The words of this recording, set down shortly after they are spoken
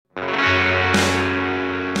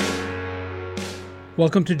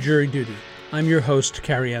Welcome to Jury Duty. I'm your host,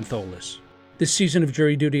 Carrie Antholis. This season of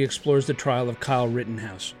Jury Duty explores the trial of Kyle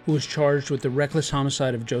Rittenhouse, who was charged with the reckless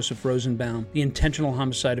homicide of Joseph Rosenbaum, the intentional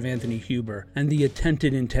homicide of Anthony Huber, and the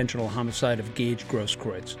attempted intentional homicide of Gage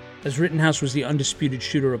Grosskreutz. As Rittenhouse was the undisputed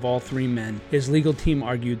shooter of all three men, his legal team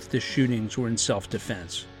argued that the shootings were in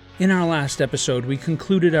self-defense. In our last episode, we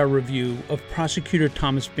concluded our review of Prosecutor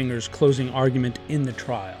Thomas Binger's closing argument in the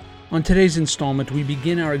trial. On today's installment, we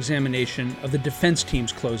begin our examination of the defense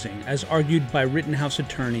team's closing, as argued by Rittenhouse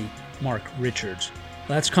attorney Mark Richards.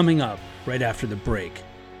 That's coming up right after the break.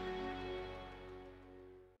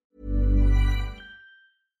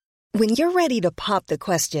 When you're ready to pop the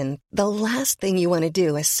question, the last thing you want to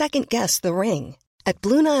do is second-guess the ring. At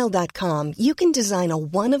BlueNile.com, you can design a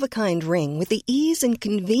one-of-a-kind ring with the ease and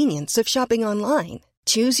convenience of shopping online.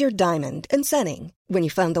 Choose your diamond and setting. When you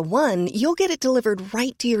find the one, you'll get it delivered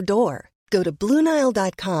right to your door. Go to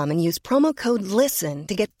BlueNile.com and use promo code LISTEN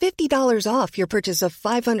to get $50 off your purchase of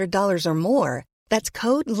 $500 or more. That's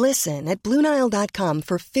code LISTEN at BlueNile.com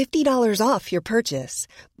for $50 off your purchase.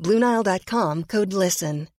 BlueNile.com, code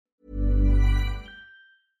LISTEN.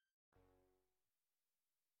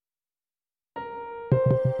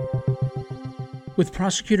 With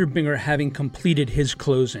Prosecutor Binger having completed his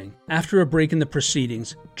closing, after a break in the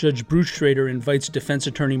proceedings, Judge Bruce Schrader invites defense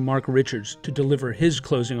attorney Mark Richards to deliver his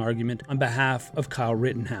closing argument on behalf of Kyle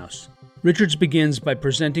Rittenhouse. Richards begins by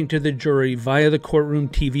presenting to the jury via the courtroom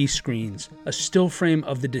TV screens a still frame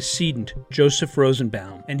of the decedent, Joseph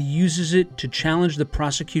Rosenbaum, and he uses it to challenge the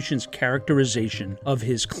prosecution's characterization of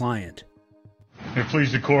his client. May it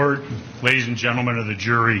please the court, ladies and gentlemen of the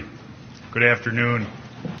jury, good afternoon.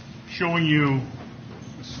 Showing you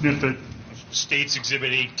a snippet of State's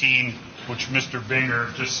Exhibit 18, which Mr.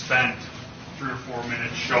 Binger just spent 3 or 4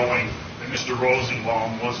 minutes showing that Mr.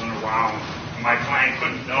 Rosenbaum wasn't around. And my client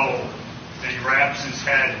couldn't know that he wraps his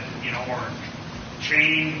head in orange.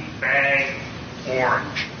 Chain, bag,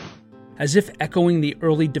 orange. As if echoing the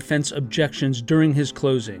early defense objections during his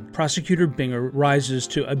closing, Prosecutor Binger rises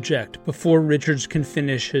to object before Richards can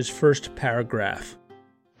finish his first paragraph.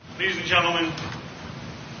 Ladies and gentlemen,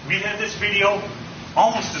 we had this video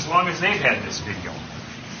almost as long as they've had this video.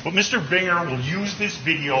 But Mr. Binger will use this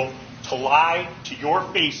video to lie to your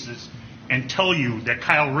faces and tell you that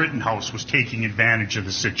Kyle Rittenhouse was taking advantage of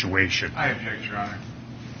the situation. I object, Your Honor.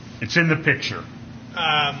 It's in the picture.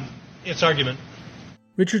 It's argument.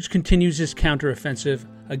 Richards continues his counteroffensive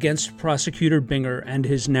against Prosecutor Binger and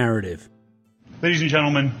his narrative. Ladies and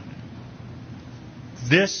gentlemen,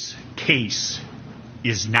 this case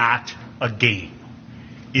is not a game.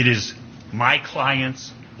 It is my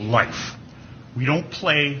client's life. We don't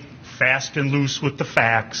play fast and loose with the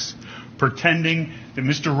facts, pretending that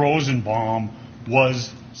Mr. Rosenbaum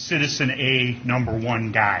was Citizen A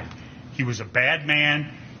 #1 guy. He was a bad man.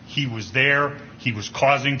 He was there. He was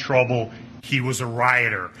causing trouble. He was a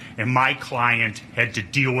rioter. And my client had to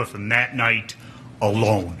deal with him that night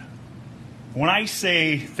alone. When I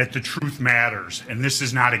say that the truth matters and this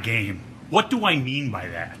is not a game, what do I mean by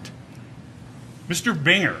that? Mr.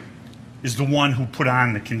 Binger is the one who put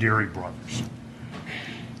on the Kandari brothers.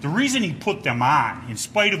 The reason he put them on, in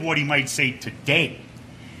spite of what he might say today,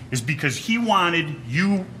 is because he wanted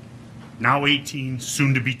you, now 18,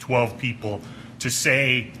 soon to be 12 people, to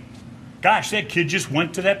say, gosh, that kid just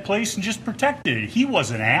went to that place and just protected it. He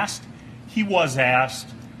wasn't asked. He was asked.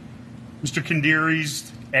 Mr.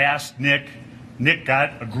 Kandari's asked Nick. Nick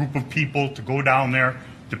got a group of people to go down there.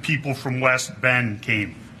 The people from West Bend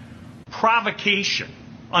came. Provocation,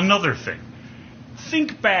 another thing.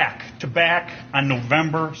 Think back on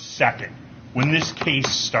November 2nd, when this case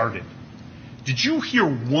started. Did you hear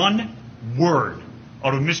one word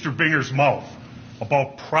out of Mr. Binger's mouth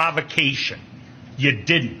about provocation? You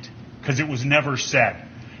didn't, because it was never said.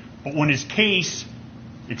 But when his case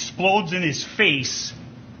explodes in his face,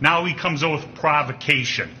 now he comes out with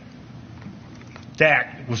provocation.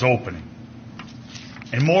 That was opening.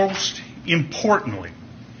 And most importantly,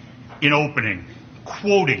 in opening,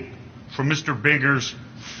 quoting from Mr. Binger's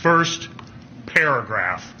first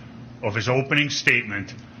paragraph of his opening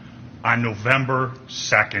statement on November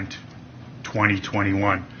 2nd,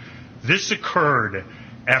 2021. This occurred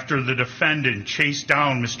after the defendant chased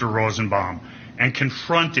down Mr. Rosenbaum and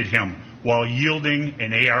confronted him while yielding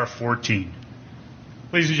an AR-14.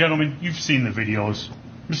 Ladies and gentlemen, you've seen the videos.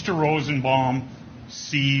 Mr. Rosenbaum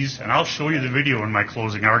sees, and I'll show you the video in my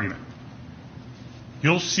closing argument.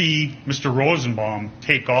 You'll see Mr. Rosenbaum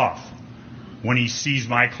take off when he sees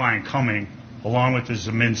my client coming, along with the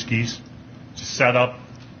Zeminskis, to set up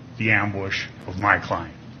the ambush of my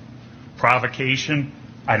client. Provocation?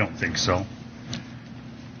 I don't think so.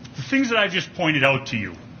 The things that I just pointed out to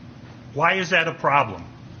you, why is that a problem?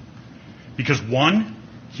 Because 1,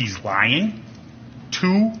 he's lying.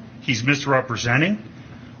 2, he's misrepresenting.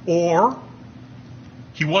 Or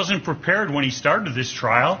he wasn't prepared when he started this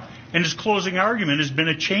trial, and his closing argument has been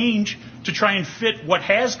a change to try and fit what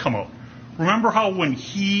has come out. Remember how when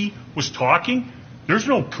he was talking, there's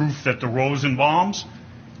no proof that the Rosenbaum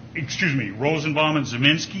and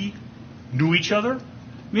Ziminski knew each other.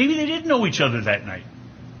 Maybe they didn't know each other that night,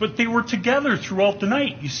 but they were together throughout the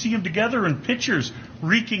night. You see them together in pictures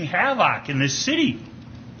wreaking havoc in this city.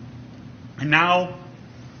 And now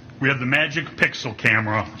we have the magic pixel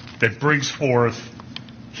camera that brings forth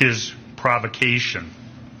his provocation.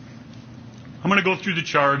 I'm going to go through the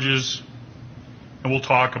charges, and we'll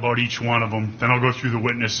talk about each one of them. Then I'll go through the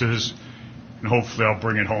witnesses, and hopefully I'll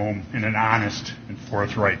bring it home in an honest and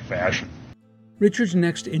forthright fashion. Richards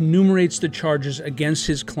next enumerates the charges against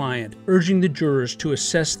his client, urging the jurors to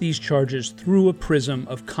assess these charges through a prism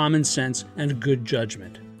of common sense and good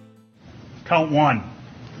judgment. Count 1,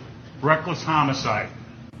 reckless homicide.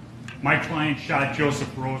 My client shot Joseph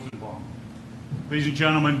Rosenbaum. Ladies and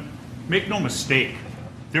gentlemen, make no mistake,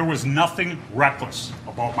 there was nothing reckless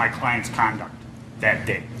about my client's conduct that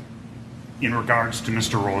day in regards to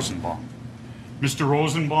Mr. Rosenbaum. Mr.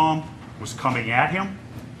 Rosenbaum was coming at him.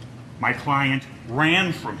 My client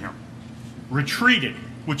ran from him, retreated,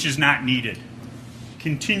 which is not needed,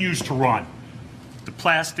 continues to run. The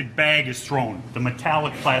plastic bag is thrown, the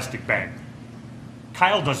metallic plastic bag.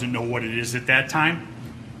 Kyle doesn't know what it is at that time.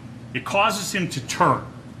 It causes him to turn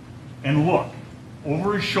and look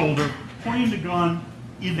over his shoulder, pointing the gun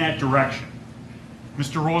in that direction.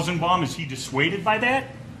 Mr. Rosenbaum, is he dissuaded by that?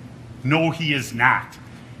 No, he is not.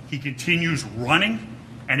 He continues running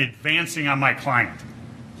and advancing on my client.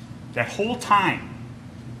 That whole time,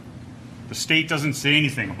 the state doesn't say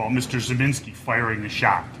anything about Mr. Ziminski firing the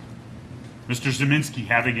shot, Mr. Ziminski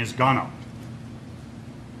having his gun up.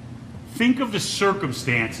 Think of the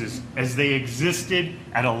circumstances as they existed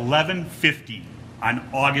at 11:50 on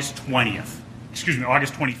August 25th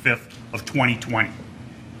of 2020.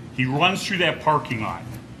 He runs through that parking lot.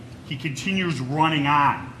 He continues running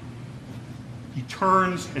on. He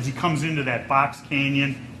turns as he comes into that box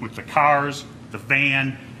canyon with the cars, the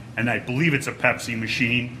van, and I believe it's a Pepsi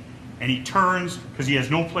machine, and he turns because he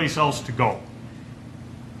has no place else to go.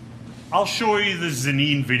 I'll show you the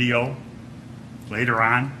Zanine video later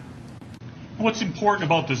on. What's important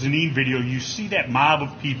about the Zanine video, you see that mob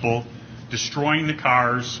of people destroying the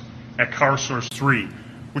cars at Car Source 3,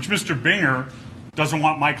 which Mr. Binger doesn't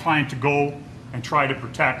want my client to go and try to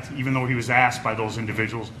protect, even though he was asked by those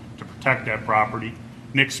individuals to protect that property.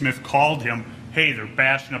 Nick Smith called him, hey, they're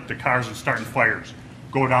bashing up the cars and starting fires.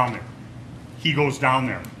 Go down there. He goes down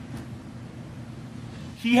there.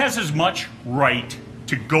 He has as much right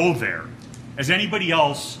to go there as anybody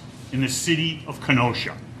else in the city of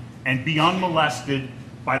Kenosha and be unmolested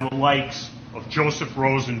by the likes of Joseph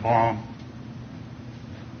Rosenbaum,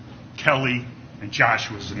 Kelly, and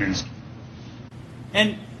Joshua Ziminski.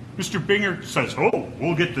 And Mr. Binger says, oh,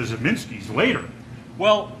 we'll get the Ziminskis later.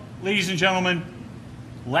 Well, ladies and gentlemen,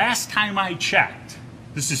 last time I checked,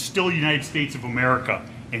 this is still the United States of America,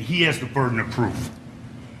 and he has the burden of proof.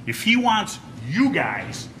 If he wants you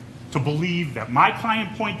guys to believe that my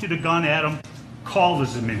client pointed a gun at him, call the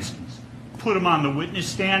Ziminskis. Put him on the witness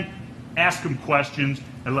stand, ask him questions,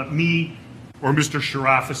 and let me or Mr.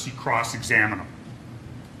 Sharafazi cross-examine him.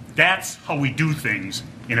 That's how we do things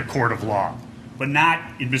in a court of law, but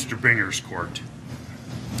not in Mr. Binger's court.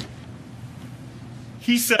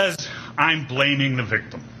 He says, I'm blaming the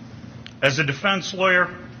victim. As a defense lawyer,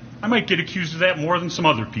 I might get accused of that more than some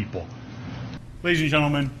other people. Ladies and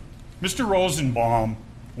gentlemen, Mr. Rosenbaum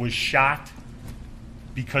was shot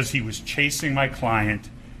because he was chasing my client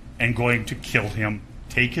and going to kill him,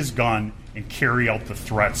 take his gun, and carry out the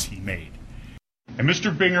threats he made. And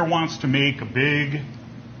Mr. Binger wants to make a big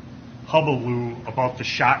hullabaloo about the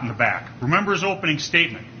shot in the back. Remember his opening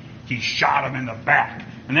statement. He shot him in the back.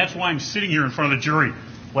 And that's why I'm sitting here in front of the jury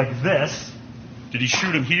like this. Did he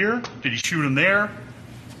shoot him here? Did he shoot him there?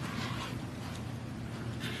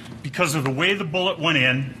 Because of the way the bullet went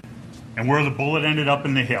in and where the bullet ended up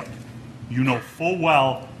in the hip, you know full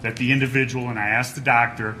well that the individual, and I asked the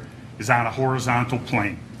doctor, is on a horizontal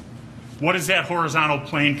plane. What is that horizontal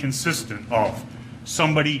plane consistent of?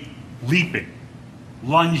 Somebody leaping,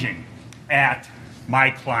 lunging at my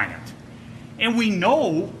client. And we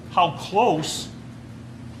know how close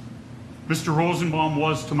Mr. Rosenbaum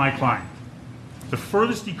was to my client. The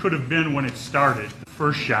furthest he could have been when it started, the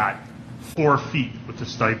first shot, 4 feet with the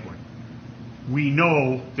stipler. We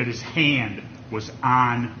know that his hand was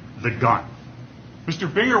on the gun.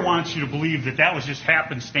 Mr. Binger wants you to believe that that was just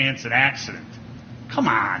happenstance and accident. Come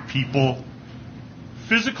on, people.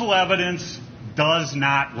 Physical evidence does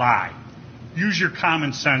not lie. Use your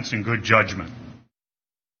common sense and good judgment.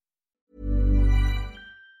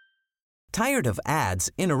 Tired of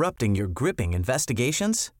ads interrupting your gripping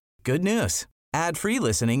investigations? Good news. Ad-free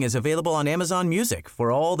listening is available on Amazon Music for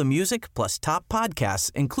all the music plus top podcasts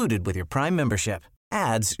included with your Prime membership.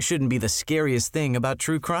 Ads shouldn't be the scariest thing about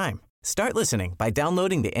true crime. Start listening by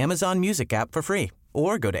downloading the Amazon Music app for free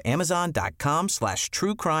or go to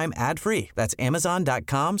amazon.com/truecrime ad-free. That's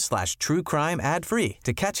amazon.com/truecrime ad-free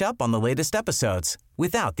to catch up on the latest episodes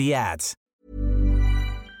without the ads.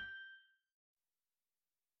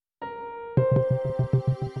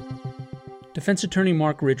 Defense attorney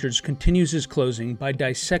Mark Richards continues his closing by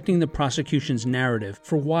dissecting the prosecution's narrative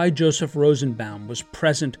for why Joseph Rosenbaum was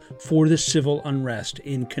present for the civil unrest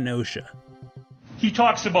in Kenosha. He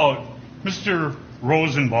talks about Mr.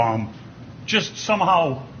 Rosenbaum just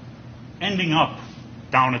somehow ending up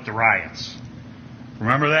down at the riots.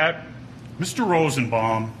 Remember that? Mr.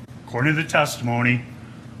 Rosenbaum, according to the testimony,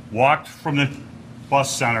 walked from the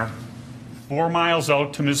bus center 4 miles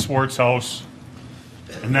out to Ms. Swartz's house,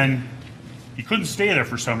 and then he couldn't stay there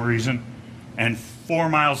for some reason, and 4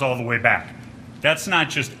 miles all the way back. That's not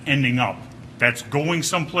just ending up. That's going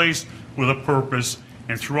someplace with a purpose,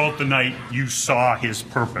 and throughout the night you saw his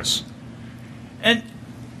purpose. And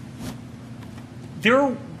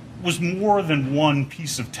there was more than one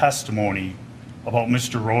piece of testimony about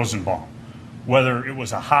Mr. Rosenbaum, whether it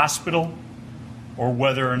was a hospital or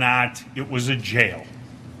whether or not it was a jail.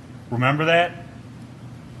 Remember that?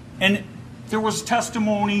 And there was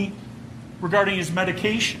testimony regarding his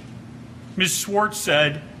medication. Ms. Swartz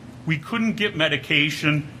said we couldn't get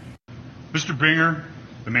medication. Mr. Binger,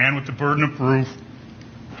 the man with the burden of proof,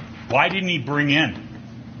 why didn't he bring in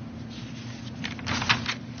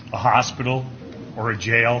a hospital or a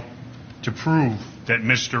jail to prove that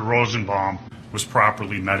Mr. Rosenbaum was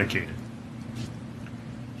properly medicated?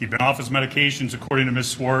 He'd been off his medications, according to Ms.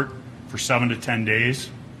 Swart, for 7 to 10 days.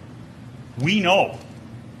 We know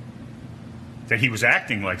that he was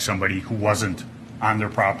acting like somebody who wasn't on their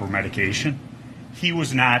proper medication. He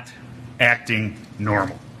was not acting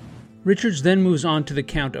normal. Richards then moves on to the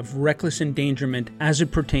count of reckless endangerment as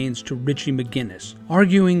it pertains to Richie McGinnis,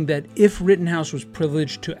 arguing that if Rittenhouse was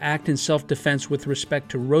privileged to act in self-defense with respect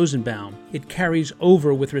to Rosenbaum, it carries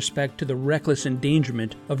over with respect to the reckless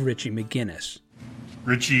endangerment of Richie McGinnis.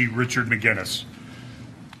 Richard McGinnis,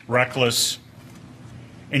 reckless.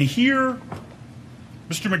 And here,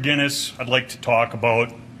 Mr. McGinnis, I'd like to talk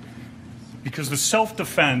about, because the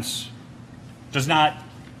self-defense does not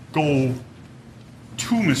go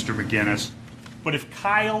to Mr. McGinnis, but if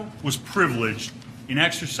Kyle was privileged in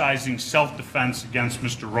exercising self-defense against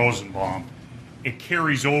Mr. Rosenbaum, it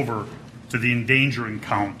carries over to the endangering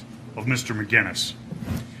count of Mr. McGinnis.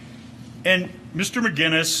 And Mr.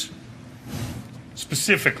 McGinnis,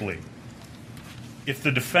 specifically, if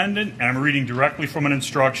the defendant, and I'm reading directly from an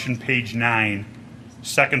instruction, page 9,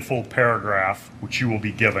 second full paragraph, which you will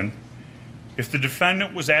be given, if the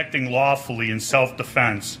defendant was acting lawfully in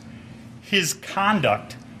self-defense, his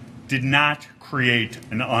conduct did not create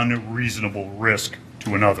an unreasonable risk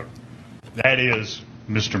to another. That is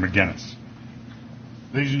Mr. McGinnis.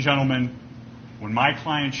 Ladies and gentlemen, when my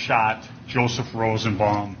client shot Joseph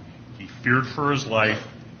Rosenbaum, he feared for his life.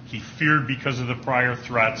 He feared because of the prior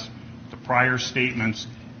threats, the prior statements,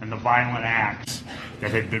 and the violent acts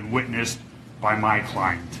that had been witnessed by my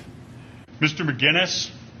client. Mr.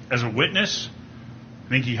 McGinnis, as a witness, I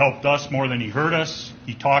think he helped us more than he hurt us.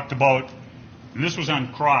 He talked about, and this was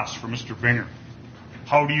on cross for Mr. Binger,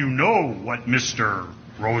 how do you know what Mr.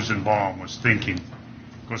 Rosenbaum was thinking?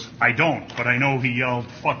 He goes, I don't, but I know he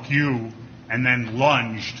yelled, fuck you, and then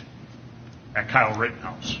lunged at Kyle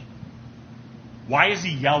Rittenhouse. Why is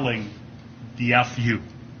he yelling the F you?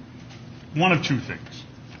 One of two things.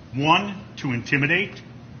 One, to intimidate,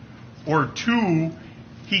 or two,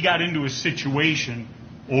 he got into a situation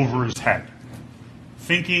over his head,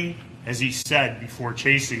 thinking, as he said before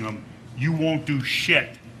chasing him, you won't do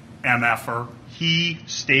shit, MFer. He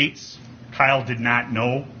states Kyle did not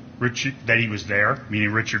know that he was there,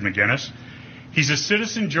 meaning Richard McGinnis. He's a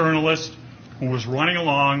citizen journalist who was running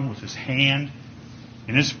along with his hand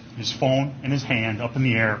in his phone in his hand up in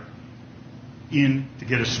the air in to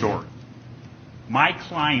get a story. My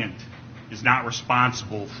client is not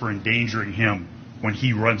responsible for endangering him when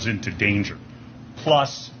he runs into danger.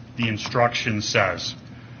 Plus, the instruction says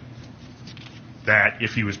that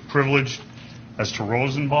if he was privileged as to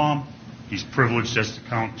Rosenbaum, he's privileged as to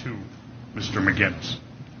count to Mr. McGinnis.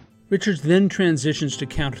 Richards then transitions to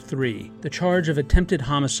count 3, the charge of attempted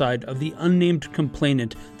homicide of the unnamed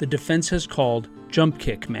complainant the defense has called Jump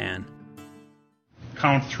Kick Man.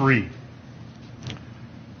 Count 3.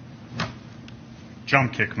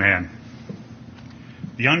 Jump Kick Man.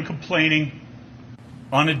 The uncomplaining,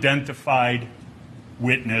 unidentified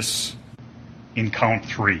witness in count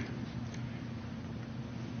 3.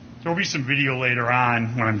 There will be some video later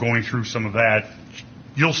on when I'm going through some of that.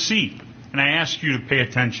 You'll see, and I ask you to pay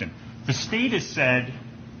attention. The state has said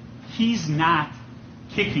he's not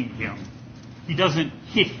kicking him. He doesn't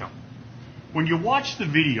hit him. When you watch the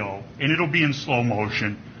video, and it'll be in slow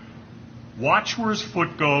motion, watch where his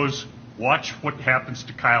foot goes, watch what happens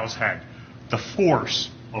to Kyle's head. The force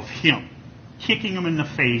of him kicking him in the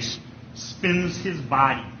face spins his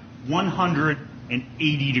body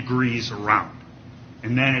 180 degrees around.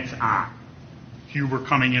 And then it's on. Huber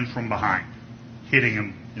coming in from behind, hitting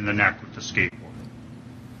him in the neck with the skateboard.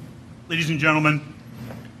 Ladies and gentlemen,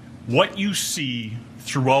 what you see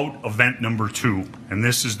throughout event number 2, and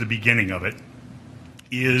this is the beginning of it,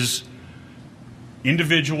 is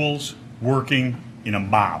individuals working in a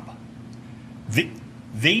mob.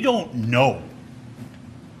 They don't know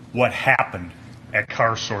what happened at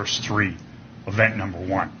Car Source 3, event number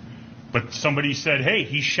 1. But somebody said, hey,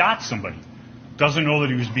 he shot somebody. Doesn't know that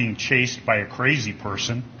he was being chased by a crazy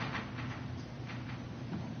person.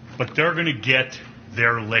 But they're going to get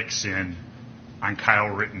their licks in on Kyle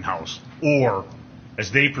Rittenhouse, or, as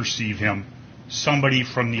they perceive him, somebody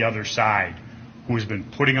from the other side who has been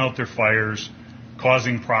putting out their fires,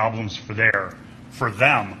 causing problems for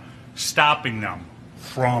them, stopping them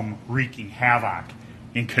from wreaking havoc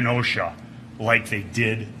in Kenosha like they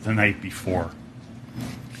did the night before.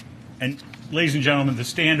 And, ladies and gentlemen, the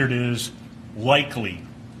standard is likely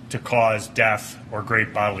to cause death or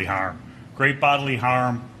great bodily harm. Great bodily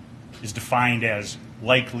harm is defined as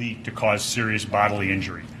likely to cause serious bodily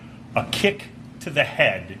injury. A kick to the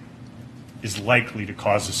head is likely to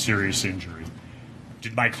cause a serious injury.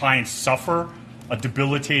 Did my client suffer a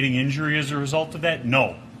debilitating injury as a result of that?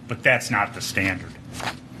 No, but that's not the standard.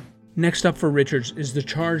 Next up for Richards is the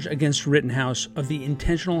charge against Rittenhouse of the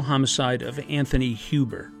intentional homicide of Anthony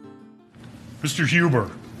Huber. Mr. Huber,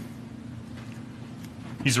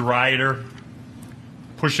 he's a rioter,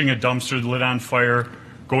 pushing a dumpster lit on fire,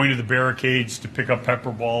 going to the barricades to pick up pepper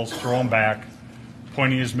balls, throw them back,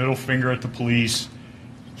 pointing his middle finger at the police.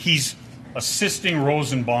 He's assisting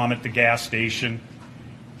Rosenbaum at the gas station,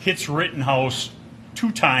 hits Rittenhouse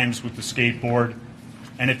 2 times with the skateboard,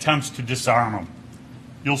 and attempts to disarm him.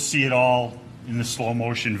 You'll see it all in the slow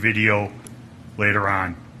motion video later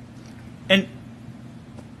on. And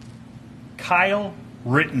Kyle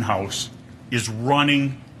Rittenhouse is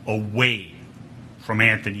running away from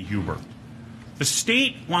Anthony Huber. The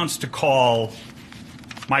state wants to call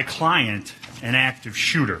my client an active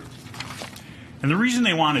shooter. And the reason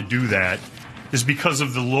they want to do that is because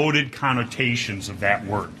of the loaded connotations of that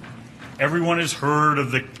word. Everyone has heard of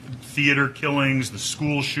the theater killings, the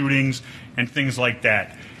school shootings, and things like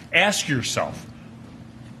that. Ask yourself,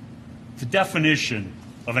 the definition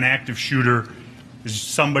of an active shooter is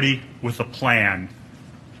somebody with a plan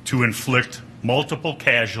to inflict multiple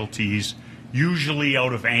casualties, usually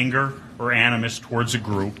out of anger or animus towards a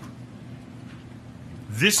group.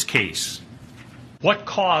 This case, what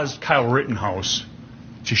caused Kyle Rittenhouse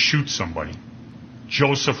to shoot somebody?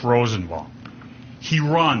 Joseph Rosenbaum. He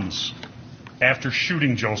runs after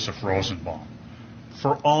shooting Joseph Rosenbaum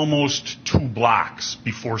for almost 2 blocks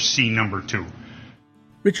before scene number 2.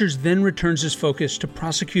 Richards then returns his focus to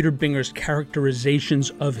Prosecutor Binger's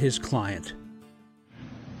characterizations of his client.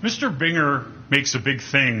 Mr. Binger makes a big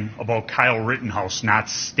thing about Kyle Rittenhouse not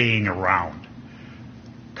staying around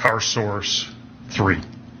Car Source 3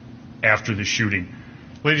 after the shooting.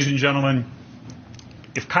 Ladies and gentlemen,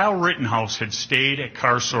 if Kyle Rittenhouse had stayed at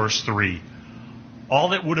Car Source 3, all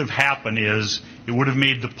that would have happened is it would have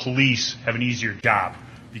made the police have an easier job,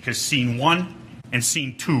 because scene 1 and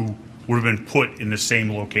scene 2 would have been put in the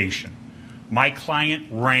same location. My client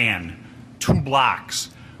ran 2 blocks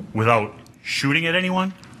without shooting at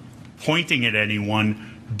anyone, pointing at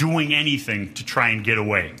anyone, doing anything to try and get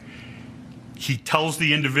away. He tells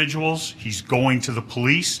the individuals he's going to the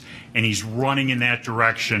police, and he's running in that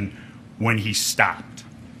direction when he stopped.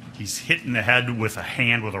 He's hitting the head with a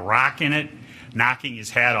hand with a rock in it, knocking his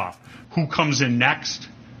hat off. Who comes in next?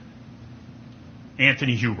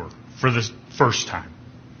 Anthony Huber, for the first time.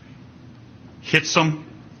 Hits him.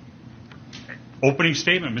 Opening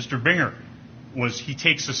statement, Mr. Binger, was he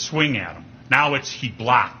takes a swing at him. Now it's he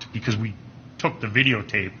blocked, because we took the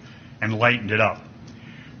videotape and lightened it up.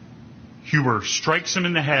 Huber strikes him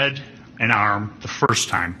in the head and arm the first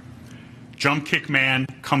time. Jump Kick Man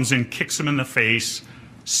comes in, kicks him in the face,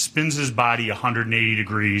 spins his body 180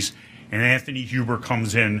 degrees, and Anthony Huber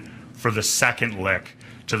comes in for the second lick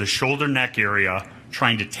to the shoulder neck area,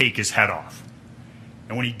 trying to take his head off.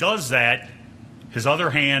 And when he does that, his other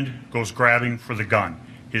hand goes grabbing for the gun,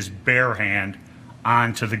 his bare hand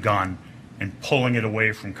onto the gun and pulling it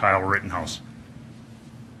away from Kyle Rittenhouse.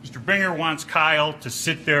 Mr. Binger wants Kyle to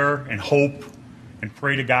sit there and hope and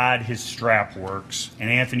pray to God his strap works, and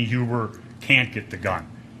Anthony Huber can't get the gun.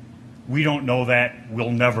 We don't know that. We'll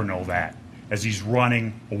never know that as he's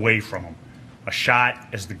running away from him. A shot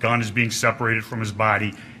as the gun is being separated from his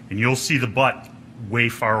body, and you'll see the butt way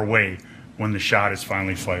far away when the shot is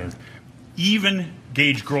finally fired. Even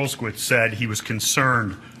Gage Grosskreutz said he was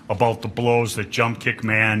concerned about the blows that Jump Kick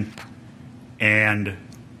Man and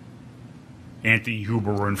Anthony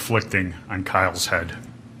Huber were inflicting on Kyle's head.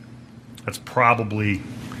 That's probably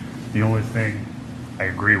the only thing I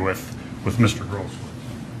agree with Mr. Grosskreutz.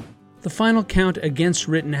 The final count against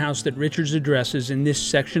Rittenhouse that Richards addresses in this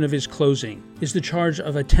section of his closing is the charge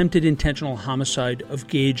of attempted intentional homicide of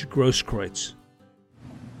Gage Grosskreutz.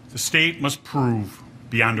 The state must prove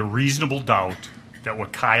beyond a reasonable doubt that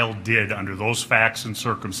what Kyle did under those facts and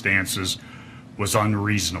circumstances was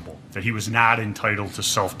unreasonable, that he was not entitled to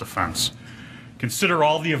self-defense. Consider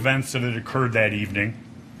all the events that had occurred that evening.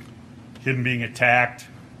 Him being attacked,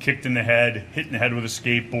 kicked in the head, hit in the head with a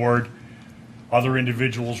skateboard, other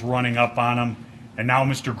individuals running up on him, and now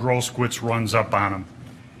Mr. Grosskreutz runs up on him.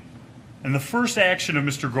 And the first action of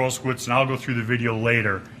Mr. Grosskreutz, and I'll go through the video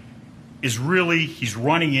later, is really he's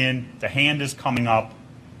running in, the hand is coming up,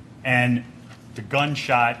 and the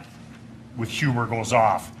gunshot with Huber goes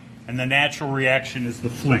off. And the natural reaction is the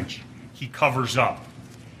flinch. He covers up.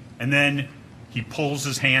 And then he pulls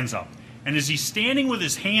his hands up. And as he's standing with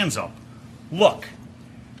his hands up, look,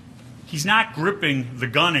 he's not gripping the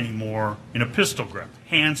gun anymore in a pistol grip.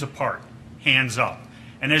 Hands apart, hands up.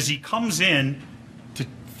 And as he comes in to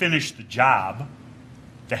finish the job,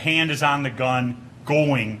 the hand is on the gun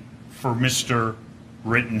going for Mr.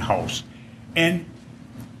 Rittenhouse. And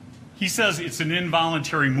he says it's an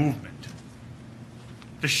involuntary movement.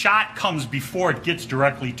 The shot comes before it gets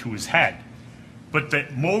directly to his head. But the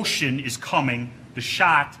motion is coming, the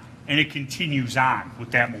shot, and it continues on with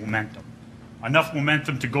that momentum. Enough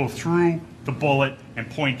momentum to go through the bullet and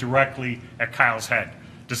point directly at Kyle's head.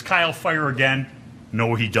 Does Kyle fire again?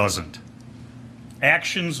 No, he doesn't.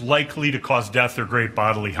 Actions likely to cause death or great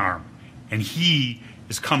bodily harm. And he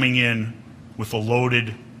is coming in with a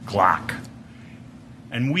loaded Glock.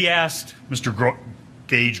 And we asked Mr.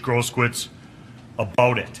 Gage Grosskreutz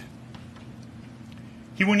about it.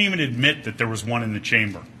 He wouldn't even admit that there was one in the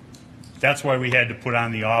chamber. That's why we had to put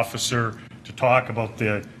on the officer to talk about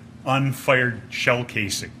the unfired shell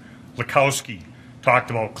casing. Lukowski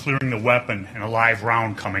talked about clearing the weapon and a live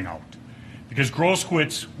round coming out. Because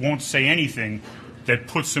Grosskreutz won't say anything that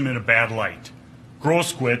puts him in a bad light.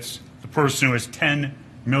 Grosskreutz, the person who has 10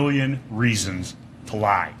 million reasons to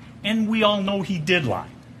lie. And we all know he did lie.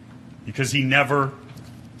 Because he never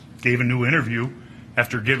gave a new interview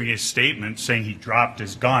after giving a statement saying he dropped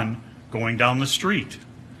his gun going down the street.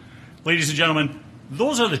 Ladies and gentlemen,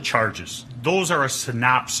 those are the charges. Those are a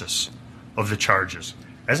synopsis of the charges.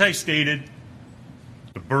 As I stated,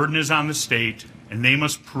 the burden is on the state, and they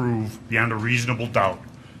must prove beyond a reasonable doubt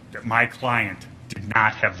that my client did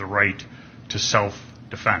not have the right to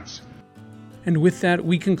self-defense. And with that,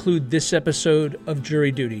 we conclude this episode of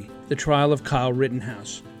Jury Duty, the trial of Kyle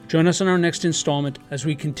Rittenhouse. Join us on our next installment as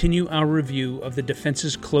we continue our review of the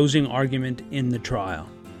defense's closing argument in the trial.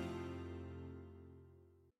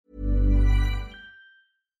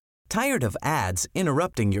 Tired of ads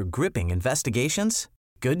interrupting your gripping investigations?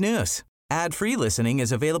 Good news. Ad-free listening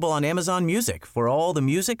is available on Amazon Music for all the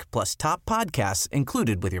music plus top podcasts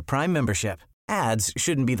included with your Prime membership. Ads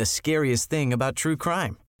shouldn't be the scariest thing about true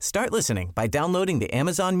crime. Start listening by downloading the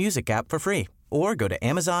Amazon Music app for free or go to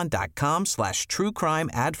amazon.com/truecrime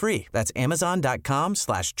ad-free. That's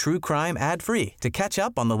amazon.com/truecrime ad-free to catch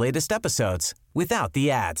up on the latest episodes without the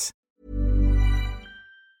ads.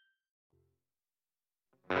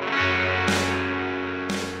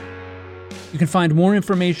 You can find more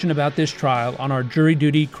information about this trial on our Jury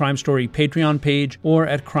Duty Crime Story Patreon page or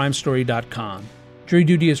at crimestory.com. Jury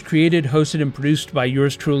Duty is created, hosted, and produced by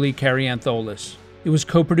yours truly, Carrie Antholis. It was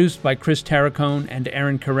co-produced by Chris Tarracone and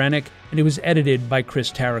Aaron Karenik, and it was edited by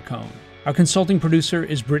Chris Tarracone. Our consulting producer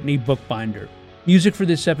is Brittany Bookbinder. Music for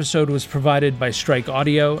this episode was provided by Strike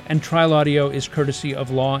Audio, and Trial Audio is courtesy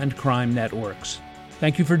of Law and Crime Networks.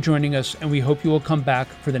 Thank you for joining us, and we hope you will come back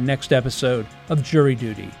for the next episode of Jury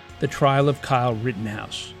Duty, the trial of Kyle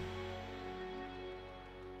Rittenhouse.